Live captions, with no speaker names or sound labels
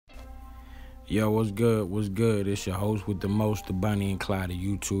Yo, what's good? What's good? It's your host with the most, the Bunny and Clyde of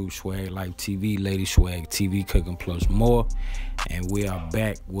YouTube, Swag Life TV, Lady Swag TV, Cooking Plus More. And we are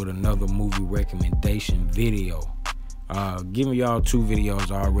back with another movie recommendation video. Giving y'all 2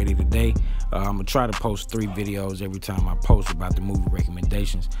 videos already today. I'm going to try to post 3 videos every time I post about the movie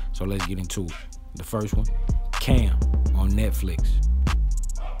recommendations. So let's get into it. The first one, Cam on Netflix.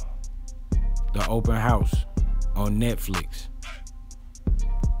 The Open House on Netflix.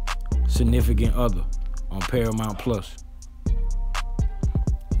 Significant Other on Paramount Plus.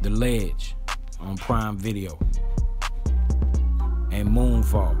 The Ledge on Prime Video. And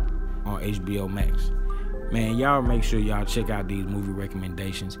Moonfall on HBO Max. Man, y'all make sure y'all check out these movie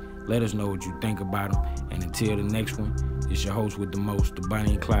recommendations. Let us know what you think about them. And until the next one, it's your host with the most, the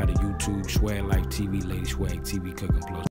Bunny and Clyde of YouTube, Swag Life TV, Lady Swag TV, Cooking Plus.